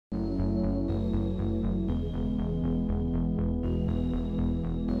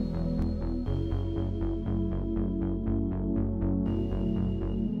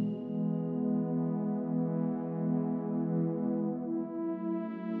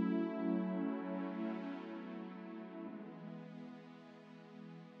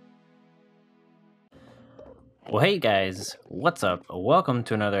Well, hey guys, what's up? Welcome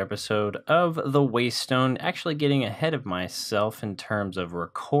to another episode of the Waystone. Actually, getting ahead of myself in terms of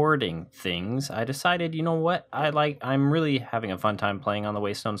recording things, I decided, you know what? I'm really having a fun time playing on the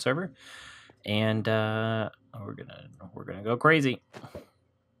Waystone server, and we're gonna go crazy.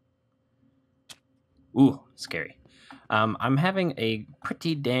 Ooh, scary. I'm having a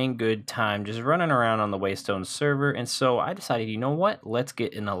pretty dang good time just running around on the Waystone server, and so I decided, you know what? Let's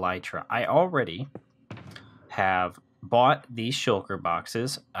get an elytra. I already have bought these shulker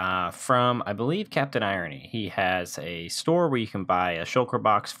boxes from, I believe, Captain Irony. He has a store where you can buy a shulker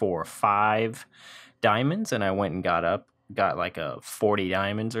box for 5 diamonds, and I went and got like a 40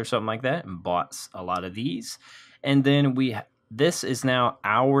 diamonds or something like that, and bought a lot of these. And then this is now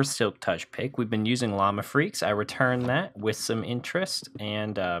our Silk Touch pick. We've been using Llama Freaks. I returned that with some interest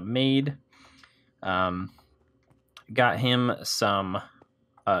and got him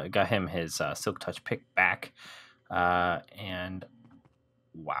his Silk Touch pick back, and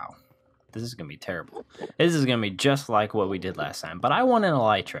wow, this is gonna be terrible. This is gonna be just like what we did last time. But I want an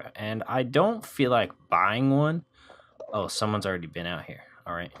elytra, and I don't feel like buying one. Oh, someone's already been out here.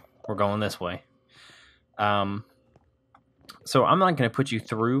 All right, we're going this way. So I'm not gonna put you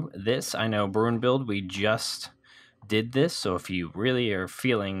through this. I know Brew and Build, we just did this, so if you really are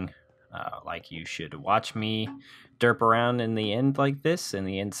feeling like you should watch me derp around in the end like this in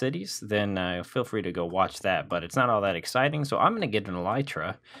the end cities, then feel free to go watch that. But it's not all that exciting, so I'm going to get an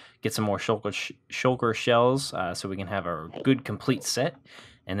elytra, get some more shulker shells so we can have a good complete set.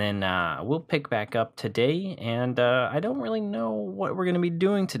 And then we'll pick back up today, and I don't really know what we're going to be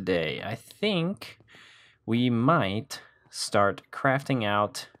doing today. I think we might start crafting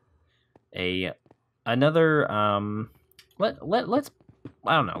out another let's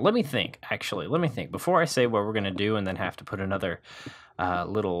I don't know. Let me think, actually. Let me think. Before I say what we're going to do and then have to put another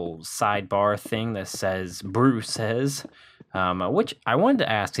little sidebar thing that says, Brew says, which I wanted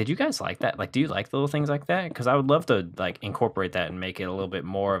to ask, did you guys like that? Like, do you like little things like that? Because I would love to, like, incorporate that and make it a little bit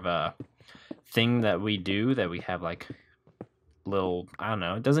more of a thing that we do, that we have, like, little, I don't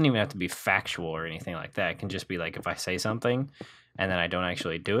know. It doesn't even have to be factual or anything like that. It can just be, like, if I say something and then I don't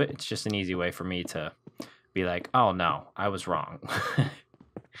actually do it, it's just an easy way for me to be like, oh no, I was wrong.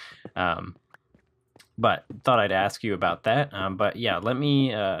 But thought I'd ask you about that. But yeah, let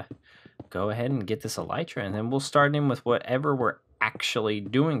me go ahead and get this elytra, and then we'll start in with whatever we're actually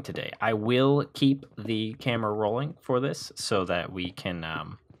doing today. I will keep the camera rolling for this so that we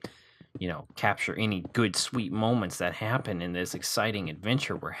can capture any good sweet moments that happen in this exciting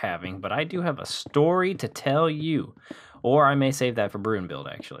adventure we're having. But I do have a story to tell you, or I may save that for Brew and Build,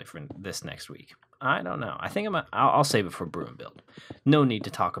 actually, for this next week. I don't know. I think I'll save it for Brew and Build. No need to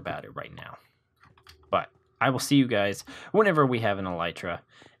talk about it right now. But I will see you guys whenever we have an elytra.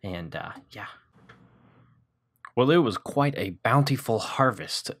 And yeah. Well, it was quite a bountiful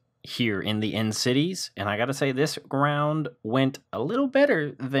harvest here in the end cities. And I got to say, this round went a little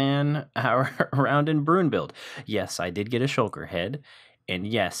better than our round in Brew and Build. Yes, I did get a shulker head. And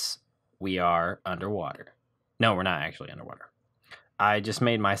yes, we are underwater. No, we're not actually underwater. I just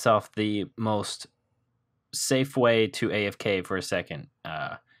made myself the most safe way to AFK for a second,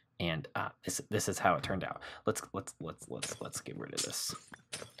 and this is how it turned out. Let's get rid of this.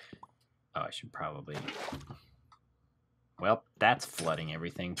 Oh, I should probably. Well, that's flooding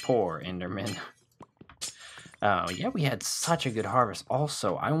everything. Poor Enderman. Yeah, we had such a good harvest.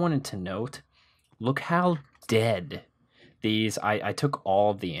 Also, I wanted to note, look how dead. These, I took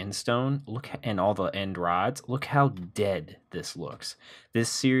all the end stone, and all the end rods. Look how dead this looks. This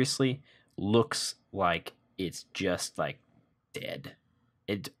seriously looks like it's just like dead.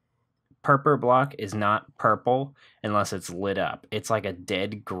 Purple block is not purple unless it's lit up. It's like a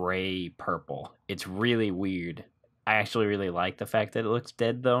dead gray purple. It's really weird. I actually really like the fact that it looks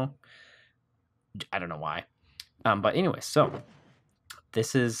dead though. I don't know why. But anyway, so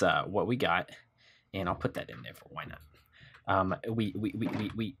this is what we got, and I'll put that in there for why not. We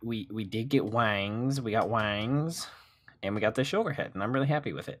did get wangs. We got wangs, and we got the shulker head, and I'm really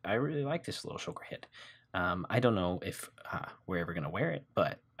happy with it. I really like this little shulker head. I don't know if we're ever gonna wear it,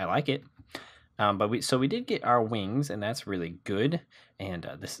 but I like it. But we did get our wings, and that's really good. And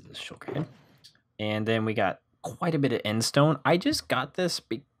this is the shulker head, and then we got quite a bit of end stone. I just got this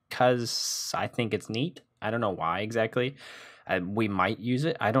because I think it's neat. I don't know why exactly. We might use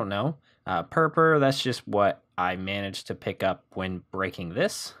it. I don't know. Purple, that's just what I managed to pick up when breaking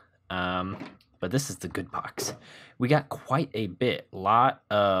this. But this is the good box. We got quite a bit. Lot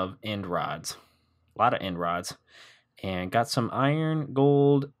of end rods. And got some iron,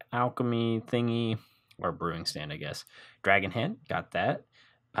 gold, alchemy thingy, or brewing stand, I guess. Dragon head, got that.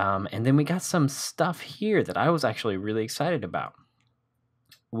 And then we got some stuff here that I was actually really excited about.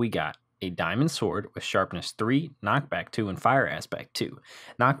 We got a diamond sword with sharpness 3, knockback 2, and fire aspect 2.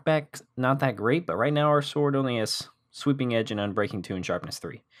 Knockback, not that great, but right now our sword only has sweeping edge and unbreaking 2 and sharpness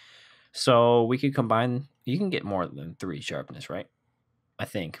 3. So we could combine, you can get more than 3 sharpness, right? I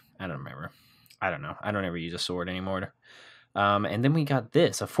think. I don't remember. I don't know. I don't ever use a sword anymore. And then we got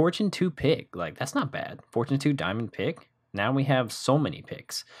this, a Fortune 2 pick. Like, that's not bad. Fortune 2 diamond pick. Now we have so many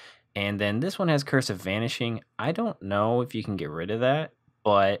picks. And then this one has Curse of Vanishing. I don't know if you can get rid of that,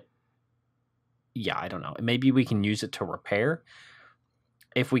 but yeah, I don't know. Maybe we can use it to repair.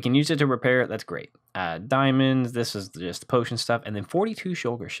 If we can use it to repair, that's great. Diamonds, this is just potion stuff. And then 42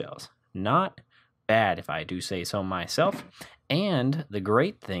 shulker shells. Not bad if I do say so myself. And the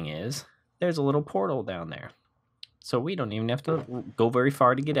great thing is, there's a little portal down there. So we don't even have to go very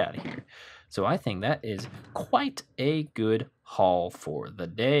far to get out of here. So I think that is quite a good haul for the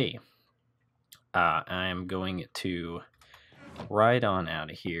day. I'm going to ride on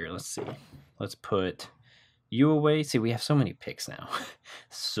out of here. Let's see. Let's put you away. See, we have so many picks now.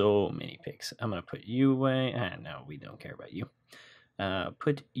 So many picks. I'm going to put you away. No, we don't care about you.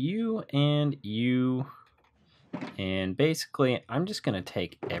 Put you and you. And basically, I'm just going to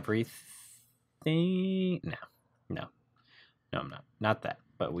take everything. No, I'm not. Not that.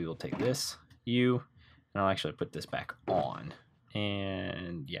 But we will take this, you, and I'll actually put this back on.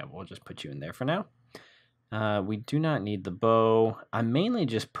 And yeah, we'll just put you in there for now. We do not need the bow. I'm mainly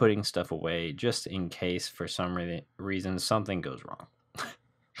just putting stuff away just in case for some reason something goes wrong.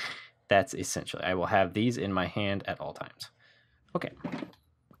 That's essentially. I will have these in my hand at all times. Okay.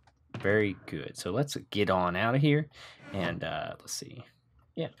 Very good. So let's get on out of here. And let's see.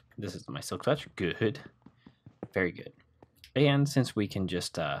 Yeah, this is my silk touch. Good. Very good. And since we can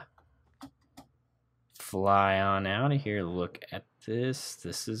just fly on out of here, look at this.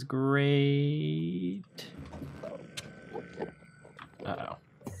 This is great. Uh-oh.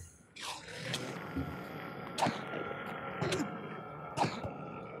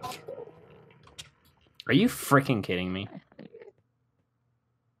 Are you freaking kidding me?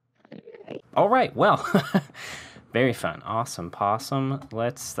 All right, well, very fun. Awesome possum.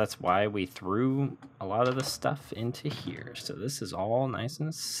 That's why we threw a lot of the stuff into here. So this is all nice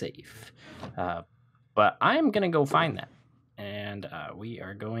and safe. But I'm going to go find that. And we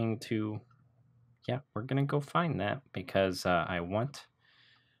are going to, yeah, we're going to go find that because I want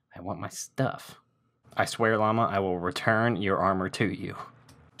my stuff. I swear, llama, I will return your armor to you.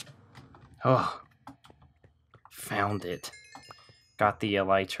 Oh, found it. Got the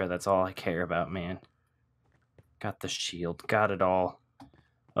elytra, that's all I care about, man. Got the shield, got it all.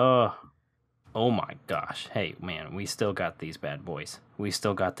 Oh my gosh. Hey, man, we still got these bad boys. We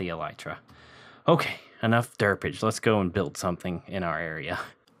still got the elytra. Okay, enough derpage. Let's go and build something in our area.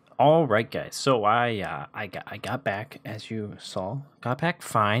 All right, guys. So I got back, as you saw. Got back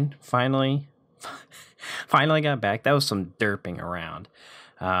fine. Finally got back. That was some derping around.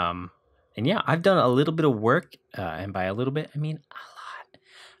 And yeah, I've done a little bit of work, and by a little bit, I mean a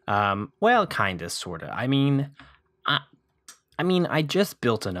lot. Well, kind of, sort of. I mean, I just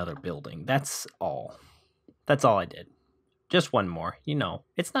built another building. That's all. That's all I did. Just one more. You know,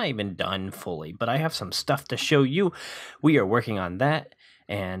 it's not even done fully, but I have some stuff to show you. We are working on that,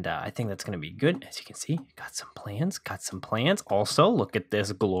 and I think that's going to be good. As you can see, got some plans. Also, look at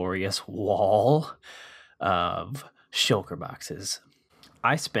this glorious wall of shulker boxes.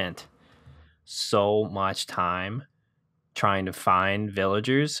 I spent so much time trying to find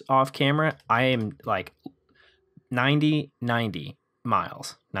villagers off camera. I am like 90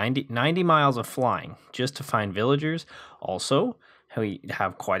 miles of flying just to find villagers. Also, we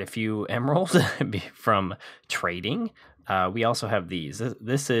have quite a few emeralds from trading. We also have these.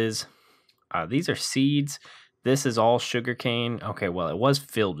 These are seeds. This is all sugarcane. Okay, well, it was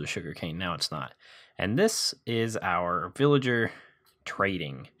filled with sugarcane. Now it's not. And this is our villager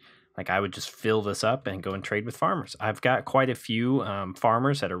trading. Like, I would just fill this up and go and trade with farmers. I've got quite a few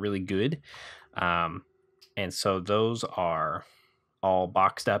farmers that are really good. And so those are all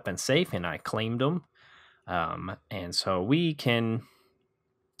boxed up and safe, and I claimed them. And so we can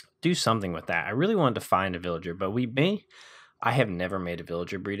do something with that. I really wanted to find a villager, but I have never made a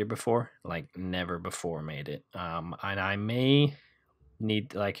villager breeder before. Like, never before made it. And I may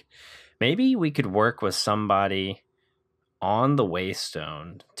need, like, maybe we could work with somebody on the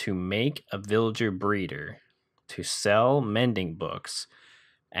Waystone to make a villager breeder to sell mending books,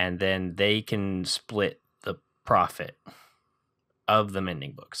 and then they can split the profit of the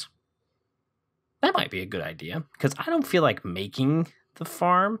mending books. That might be a good idea, because I don't feel like making the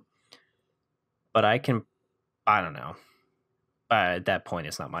farm, but I don't know. at that point,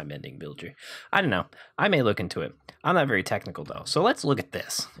 it's not my mending villager. I don't know. I may look into it. I'm not very technical, though. So let's look at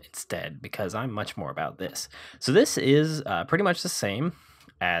this instead, because I'm much more about this. So this is pretty much the same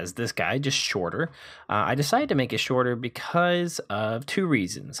as this guy, just shorter. I decided to make it shorter because of two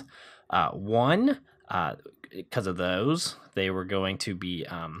reasons. One, because of those, they were going to be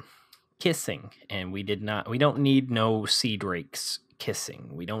kissing, and we don't need no seed rakes kissing.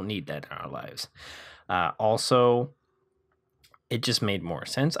 We don't need that in our lives. Also, it just made more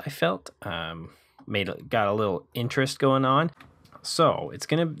sense, I felt. Got a little interest going on. So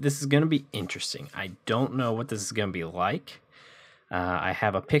this is gonna be interesting. I don't know what this is gonna be like. I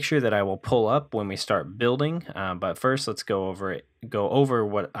have a picture that I will pull up when we start building, but first let's go over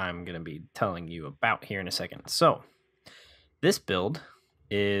what I'm gonna be telling you about here in a second. So this build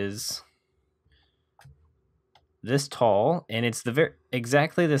is this tall, and it's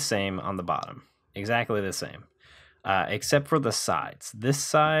exactly the same on the bottom, exactly the same. Except for the sides. This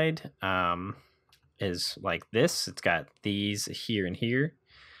side is like this. It's got these here and here.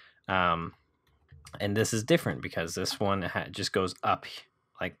 And this is different because this one just goes up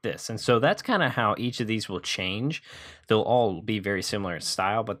like this. And so that's kind of how each of these will change. They'll all be very similar in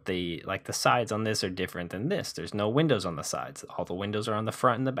style, but the sides on this are different than this. There's no windows on the sides. All the windows are on the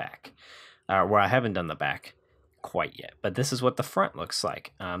front and the back. Where I haven't done the back quite yet. But this is what the front looks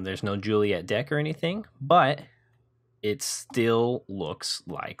like. There's no Juliet deck or anything, but it still looks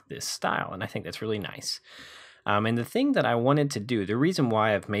like this style, and I think that's really nice. And the thing that I wanted to do, the reason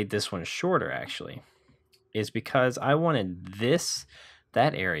why I've made this one shorter actually, is because I wanted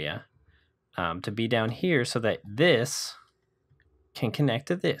that area to be down here so that this can connect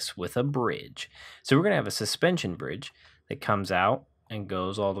to this with a bridge. So we're going to have a suspension bridge that comes out and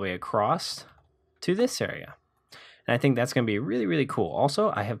goes all the way across to this area. And I think that's going to be really, really cool.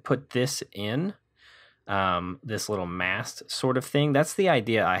 Also, I have put this in this little mast sort of thing. That's the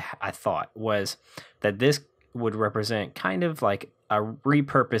idea I thought, was that this would represent kind of like a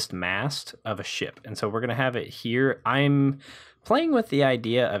repurposed mast of a ship. And so we're going to have it here. I'm playing with the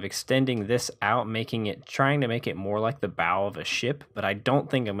idea of extending this out, trying to make it more like the bow of a ship, but I don't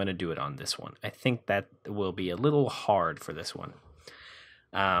think I'm going to do it on this one. I think that will be a little hard for this one.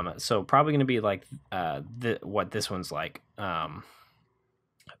 So probably going to be like what this one's like.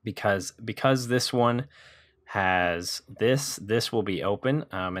 Because this one has this will be open,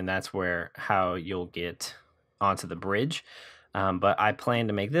 and that's how you'll get onto the bridge. But I plan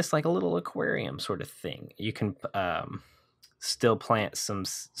to make this like a little aquarium sort of thing. You can still plant some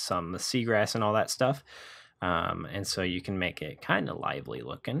seagrass and all that stuff, and so you can make it kind of lively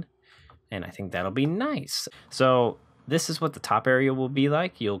looking, and I think that'll be nice. So this is what the top area will be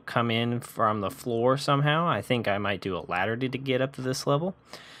like. You'll come in from the floor somehow. I think I might do a ladder to get up to this level.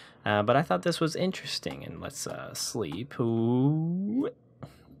 But I thought this was interesting, and let's sleep. Ooh.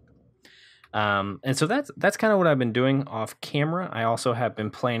 And so that's kind of what I've been doing off camera. I also have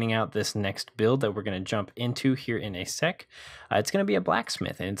been planning out this next build that we're going to jump into here in a sec. It's going to be a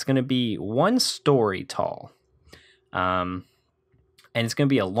blacksmith, and it's going to be 1 story tall. And it's going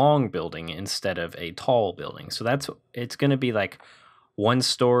to be a long building instead of a tall building. So it's going to be like 1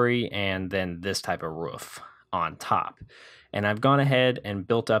 story and then this type of roof on top. And I've gone ahead and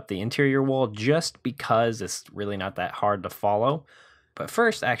built up the interior wall just because it's really not that hard to follow. But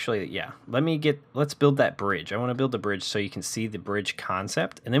first, actually, yeah, let's build that bridge. I want to build the bridge so you can see the bridge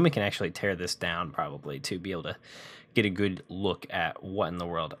concept, and then we can actually tear this down probably to be able to get a good look at what in the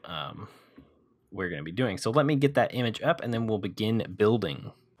world we're going to be doing. So let me get that image up, and then we'll begin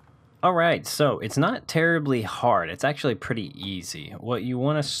building. All right, so it's not terribly hard. It's actually pretty easy. What you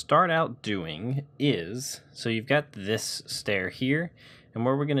want to start out doing is, so you've got this stair here, and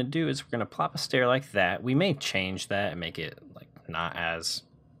what we're going to do is we're going to plop a stair like that. We may change that and make it like not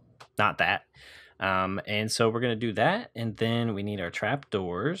that. And so we're going to do that, and then we need our trap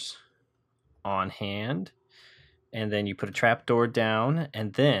doors on hand, and then you put a trap door down,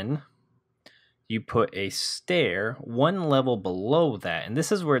 and then you put a stair 1 level below that. And this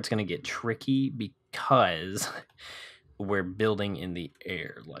is where it's going to get tricky because we're building in the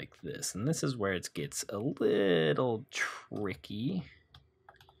air like this. And this is where it gets a little tricky.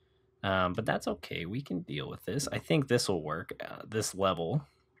 But that's okay. We can deal with this. I think this will work. This level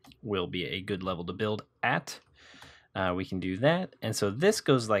will be a good level to build at. We can do that. And so this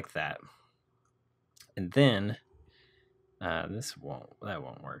goes like that. And then that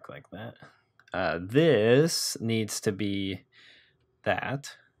won't work like that. This needs to be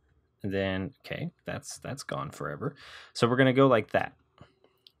that, and then okay, that's gone forever. So we're gonna go like that,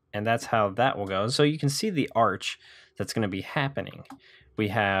 and that's how that will go. So you can see the arch that's gonna be happening. We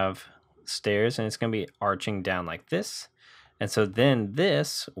have stairs, and it's gonna be arching down like this, And so then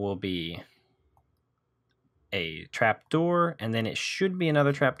this will be a trapdoor, and then it should be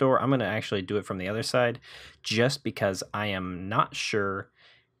another trapdoor. I'm going to actually do it from the other side just because I am not sure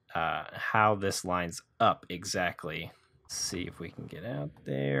how this lines up exactly. Let's see if we can get out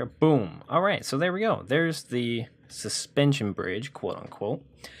there. Boom. All right, so there we go. There's the suspension bridge, quote unquote.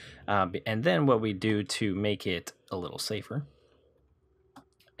 And then what we do to make it a little safer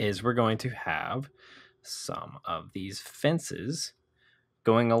is we're going to have some of these fences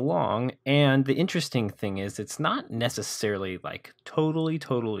going along. And the interesting thing is it's not necessarily like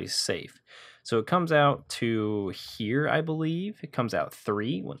totally safe. So it comes out to here, I believe. It comes out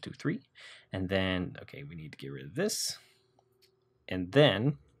 3, 1, 2, 3. And then, okay, we need to get rid of this. And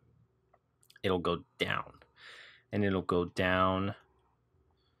then it'll go down. And it'll go down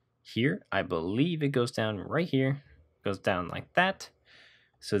here. I believe it goes down right here. It goes down like that.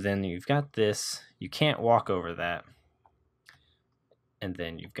 So then you've got this. You can't walk over that. And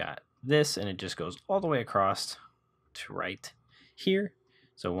then you've got this, and it just goes all the way across to right here.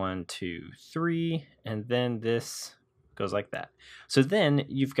 So 1, 2, 3, and then this goes like that. So then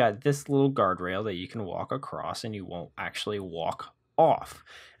you've got this little guardrail that you can walk across, and you won't actually walk off.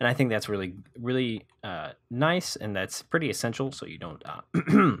 And I think that's really, really nice, and that's pretty essential so you don't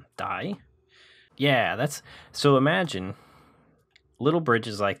die. Yeah, that's so. Imagine little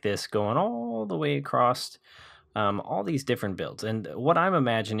bridges like this going all the way across all these different builds. And what I'm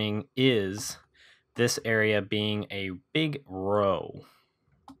imagining is this area being a big row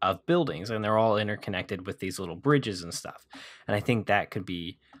of buildings, and they're all interconnected with these little bridges and stuff. And I think that could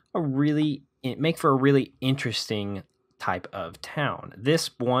be make for a really interesting type of town. This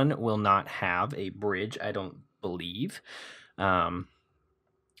one will not have a bridge, I don't believe.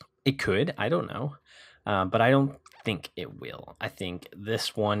 It could, I don't know. But I don't think it will. I think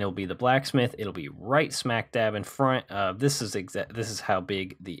this one will be the blacksmith. It'll be right smack dab in front of this is how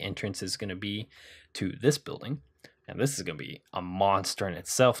big the entrance is going to be to this building. And this is going to be a monster in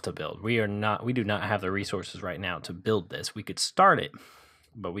itself to build. We do not have the resources right now to build this. We could start it,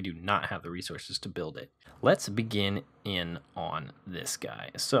 but we do not have the resources to build it. Let's begin in on this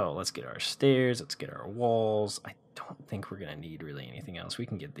guy. So let's get our stairs. Let's get our walls. I don't think we're going to need really anything else. We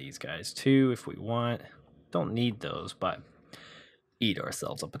can get these guys too if we want. Don't need those, but eat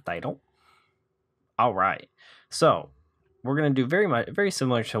ourselves a potato. All right. So we're going to do very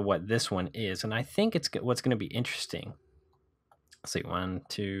similar to what this one is. And I think what's going to be interesting. Let's see, 1,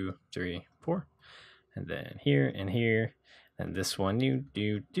 2, 3, 4. And then here and here. And this one you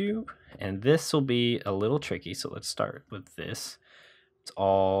do. And this will be a little tricky. So let's start with this. It's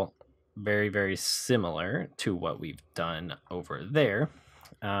all very, very similar to what we've done over there.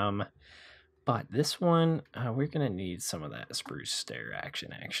 But this one, we're going to need some of that spruce stair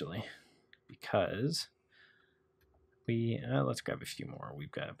action, actually. Because let's grab a few more.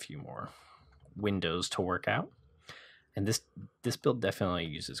 We've got a few more windows to work out. And this build definitely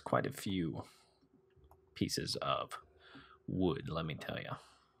uses quite a few pieces of wood, let me tell you.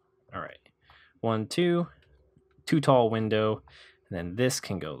 All right. 1, 2 tall window. And then this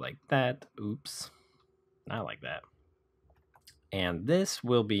can go like that. Oops. Not like that. And this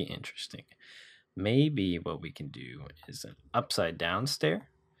will be interesting. Maybe what we can do is an upside down stair.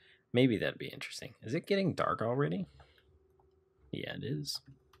 Maybe that'd be interesting. Is it getting dark already? Yeah, it is.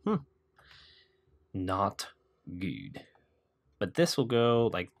 Not good. But this will go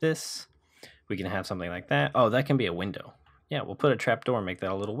like this. We can have something like that. Oh, that can be a window. Yeah, we'll put a trapdoor and make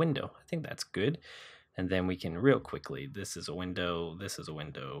that a little window. I think that's good. And then we can real quickly, this is a window, this is a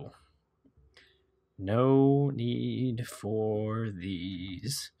window. No need for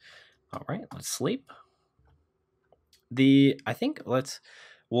these. All right, let's sleep.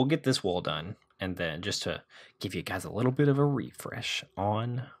 We'll get this wall done. And then just to give you guys a little bit of a refresh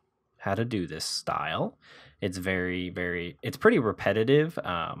on how to do this style. It's it's pretty repetitive,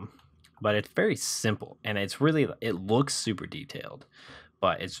 but it's very simple. And it looks super detailed,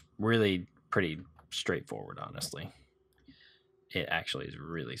 but it's really pretty straightforward, honestly. It actually is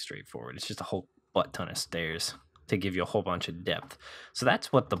really straightforward. It's just a whole butt ton of stairs to give you a whole bunch of depth. So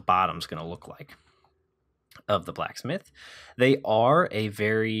that's what the bottom's going to look like of the blacksmith. They are a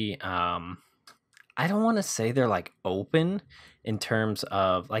very I don't want to say they're like open in terms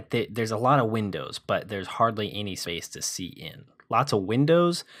of like there's a lot of windows, but there's hardly any space to see in. Lots of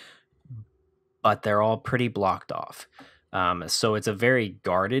windows, but they're all pretty blocked off. So it's a very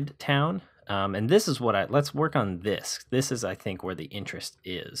guarded town. And this is let's work on this. This is, I think, where the interest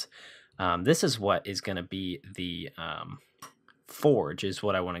is. This is what is going to be the forge is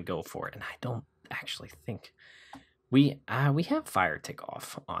what I want to go for. And I don't actually think we have fire tick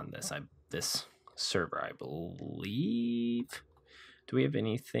off on this Server, I believe. Do we have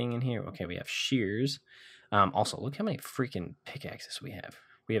anything in here? Okay, we have shears. Also, look how many freaking pickaxes we have.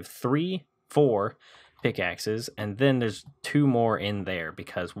 We have 4 pickaxes, and then there's 2 more in there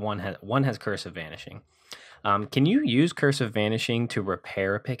because one has Curse of Vanishing. Can you use Curse of Vanishing to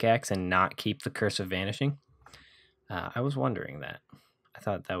repair a pickaxe and not keep the Curse of Vanishing? I was wondering that. I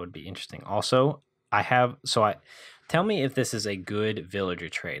thought that would be interesting. Also, tell me if this is a good villager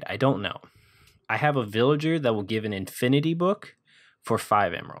trade. I don't know. I have a villager that will give an infinity book for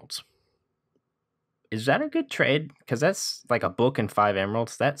 5 emeralds. Is that a good trade? Because that's like a book and 5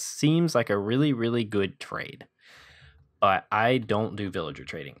 emeralds. That seems like a really, really good trade. But I don't do villager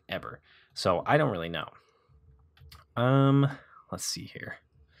trading ever. So I don't really know. Let's see here.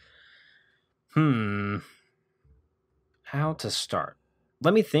 How to start?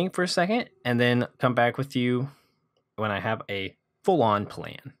 Let me think for a second and then come back with you when I have a full-on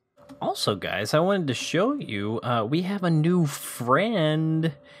plan. Also, guys, I wanted to show you, we have a new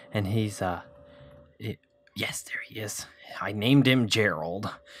friend, and he's, yes, there he is. I named him Gerald,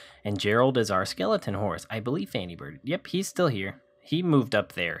 and Gerald is our skeleton horse. I believe Fanny Bird. Yep, he's still here. He moved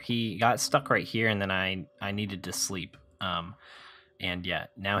up there. He got stuck right here, and then I needed to sleep. And yeah,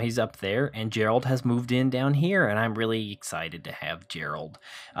 now he's up there, and Gerald has moved in down here, and I'm really excited to have Gerald.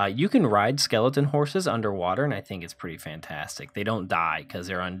 You can ride skeleton horses underwater, and I think it's pretty fantastic. They don't die because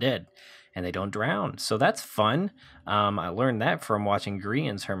they're undead, and they don't drown, so that's fun. I learned that from watching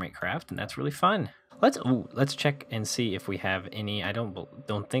Grian's Hermitcraft, and that's really fun. Let's check and see if we have any. I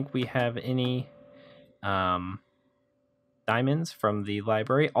don't think we have any diamonds from the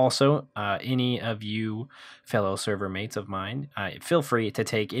library. Also, any of you fellow server mates of mine, feel free to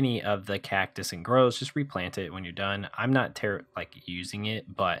take any of the cactus and grows. Just replant it when you're done. I'm not using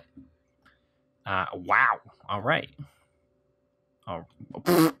it, but wow. All right. Oh,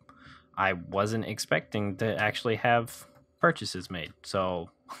 I wasn't expecting to actually have purchases made, so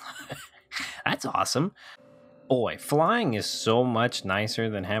that's awesome. Boy, flying is so much nicer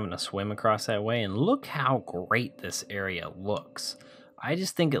than having to swim across that way, and look how great this area looks. I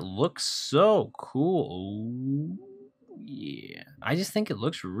just think it looks so cool. Yeah, I just think it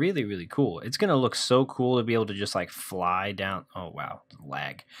looks really, really cool. It's going to look so cool to be able to just like fly down. Oh, wow,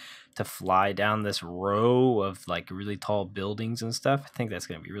 lag. To fly down this row of like really tall buildings and stuff. I think that's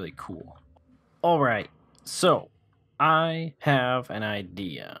going to be really cool. All right, so I have an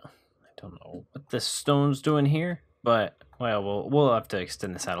idea. Don't know what this stone's doing here, but well, we'll have to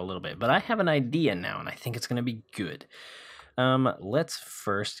extend this out a little bit. But I have an idea now, and I think it's going to be good. Let's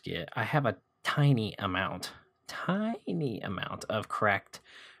first I have a tiny amount of cracked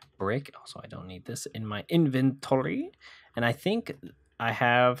brick. Also, I don't need this in my inventory, and I think I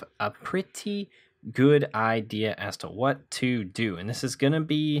have a pretty good idea as to what to do, and this is going to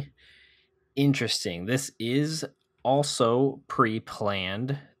be interesting. This is also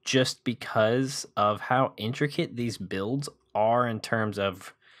pre-planned, just because of how intricate these builds are in terms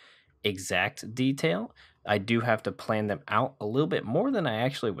of exact detail. I do have to plan them out a little bit more than I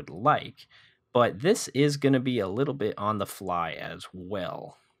actually would like, but this is going to be a little bit on the fly as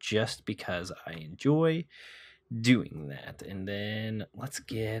well, just because I enjoy doing that. And then let's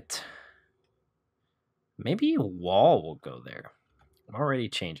get, maybe a wall will go there. I'm already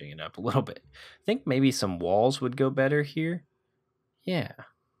changing it up a little bit. I think maybe some walls would go better here. Yeah,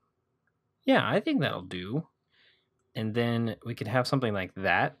 I think that'll do. And then we could have something like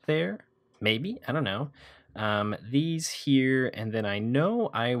that there. Maybe. I don't know. These here. And then I know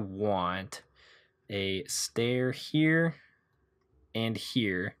I want a stair here and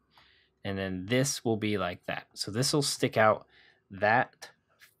here. And then this will be like that. So this will stick out that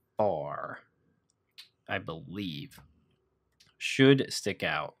far, I believe. Should stick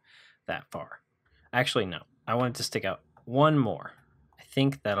out that far. Actually, no. I want it to stick out one more. I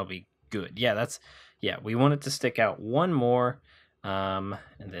think that'll be good. Yeah, we want it to stick out one more, and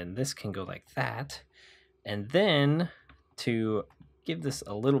then this can go like that, and then to give this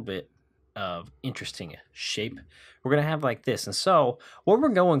a little bit of interesting shape, we're gonna have like this. And so what we're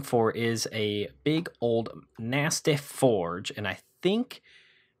going for is a big old nasty forge, and I think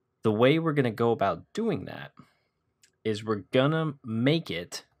the way we're gonna go about doing that is we're gonna make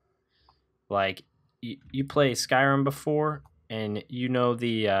it like you play Skyrim before, and you know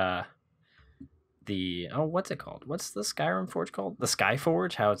the what's it called? What's the Skyrim forge called? The Sky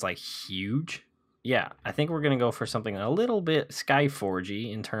Forge, how it's like huge. Yeah, I think we're gonna go for something a little bit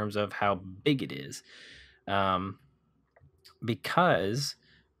Skyforgy in terms of how big it is, because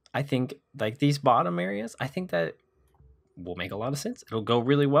I think like these bottom areas, I think that will make a lot of sense. It'll go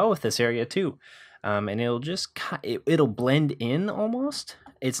really well with this area too, and it'll just it'll blend in almost.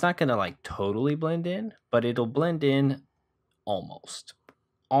 it's not gonna like totally blend in, but it'll blend in almost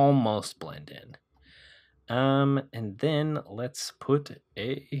blend in. And then let's put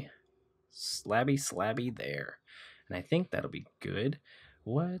a slabby there, and I think that'll be good.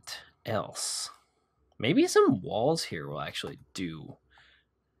 What else? Maybe some walls here will actually do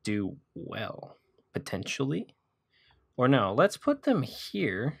well, potentially. Or no, let's put them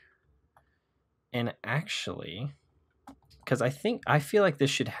here. And actually, because I feel like this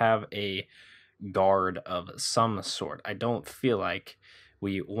should have a guard of some sort. I don't feel like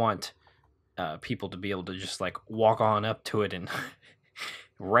we want people to be able to just like walk on up to it and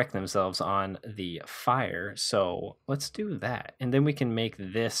wreck themselves on the fire. So let's do that, and then we can make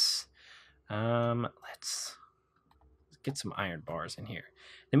this. Let's get some iron bars in here.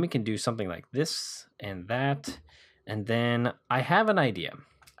 Then we can do something like this and that, and then I have an idea.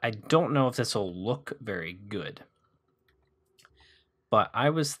 I don't know if this will look very good, but I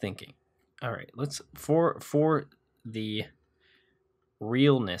was thinking, all right, let's for the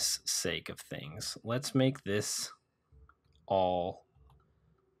realness sake of things, let's make this all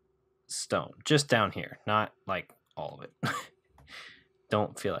stone, just down here, not like all of it.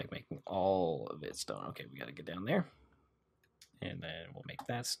 Don't feel like making all of it stone. Okay, we got to get down there, and then we'll make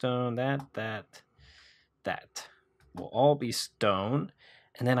that stone. That will all be stone.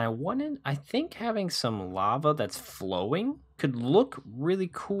 And then I think having some lava that's flowing could look really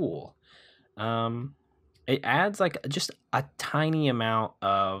cool. It adds like just a tiny amount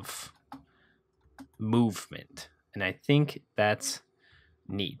of movement, and I think that's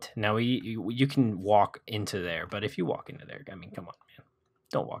neat. Now you can walk into there, but if you walk into there, I mean, come on, man,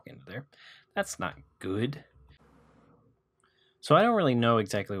 don't walk into there. That's not good. So I don't really know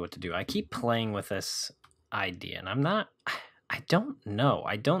exactly what to do. I keep playing with this idea, and I don't know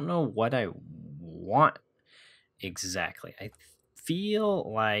what I want exactly. I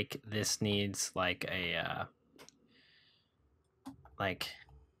feel like this needs like a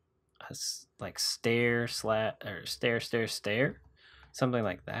stair, something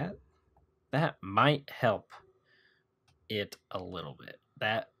like that. That might help it a little bit.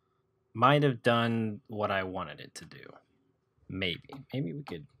 That might have done what I wanted it to do. Maybe we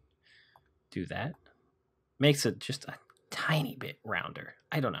could do that. Makes it just a tiny bit rounder.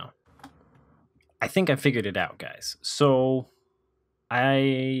 I don't know. I think I figured it out, guys. So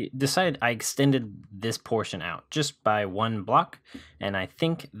I decided I extended this portion out just by 1 block, and I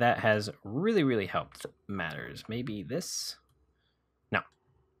think that has really helped matters. Maybe this? No.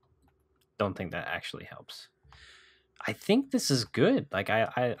 Don't think that actually helps. I think this is good. Like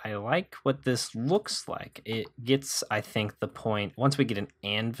I like what this looks like. It gets, I think, the point. Once we get an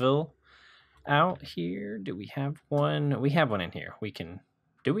anvil out here, do we have one? We have one in here. We can,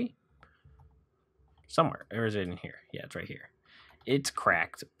 do we? Somewhere. Or is it in here? Yeah, it's right here. It's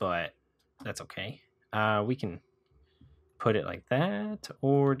cracked, but that's okay. We can put it like that,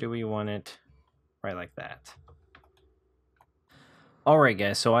 or do we want it right like that? Alright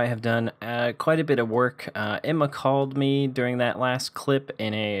guys, so I have done quite a bit of work. Emma called me during that last clip,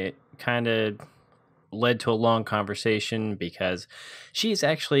 and it kind of led to a long conversation because she's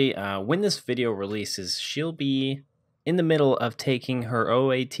actually, when this video releases, she'll be in the middle of taking her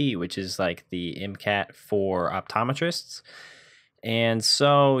OAT, which is like the MCAT for optometrists. And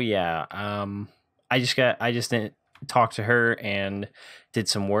so, yeah, I just didn't talk to her and did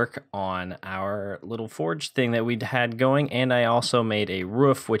some work on our little forge thing that we'd had going. And I also made a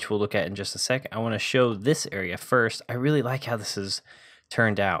roof, which we'll look at in just a sec. I want to show this area first. I really like how this has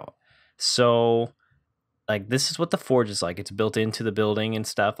turned out. So, like, this is what the forge is like. It's built into the building and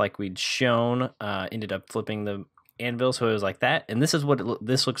stuff like we'd shown. Ended up flipping the anvil, so it was like that. And this is what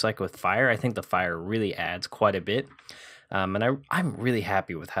this looks like with fire. I think the fire really adds quite a bit. And I'm really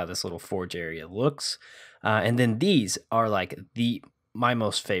happy with how this little forge area looks. And then these are like my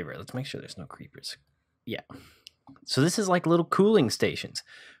most favorite. Let's make sure there's no creepers. Yeah. So this is like little cooling stations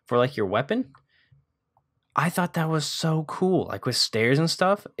for like your weapon. I thought that was so cool. Like with stairs and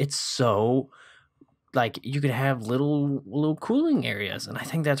stuff, it's so like you could have little cooling areas, and I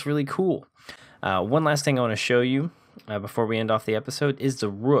think that's really cool. One last thing I want to show you before we end off the episode is the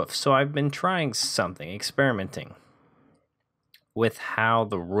roof. So I've been trying something, experimenting with how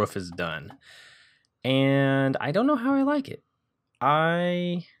the roof is done, and I don't know how I like it.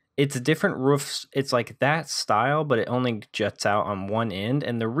 It's a different roof. It's like that style, but it only juts out on one end,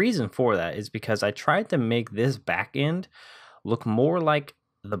 and the reason for that is because I tried to make this back end look more like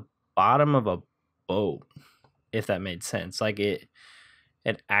the bottom of a boat, if that made sense. Like it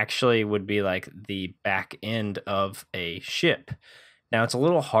actually would be like the back end of a ship. Now it's a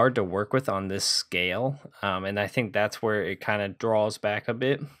little hard to work with on this scale, and I think that's where it kind of draws back a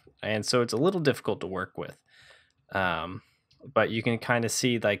bit, and so it's a little difficult to work with. But you can kind of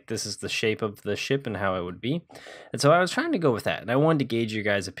see like this is the shape of the ship and how it would be, and so I was trying to go with that, and I wanted to gauge your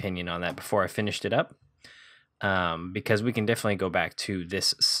guys' opinion on that before I finished it up, because we can definitely go back to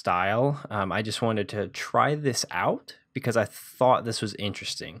this style. I just wanted to try this out because I thought this was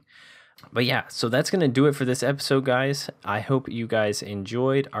interesting. But yeah, so that's going to do it for this episode, guys. I hope you guys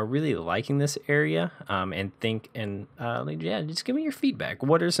enjoyed, are really liking this area, and think, and yeah, just give me your feedback.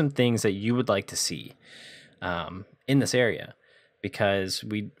 What are some things that you would like to see in this area? Because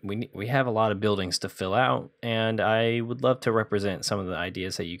we have a lot of buildings to fill out, and I would love to represent some of the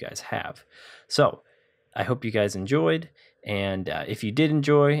ideas that you guys have. So I hope you guys enjoyed. And if you did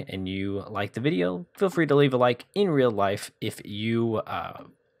enjoy and you liked the video, feel free to leave a like in real life. If you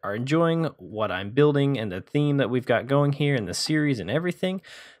are enjoying what I'm building and the theme that we've got going here in the series and everything,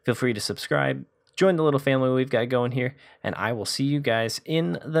 feel free to subscribe, join the little family we've got going here, and I will see you guys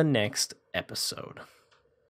in the next episode.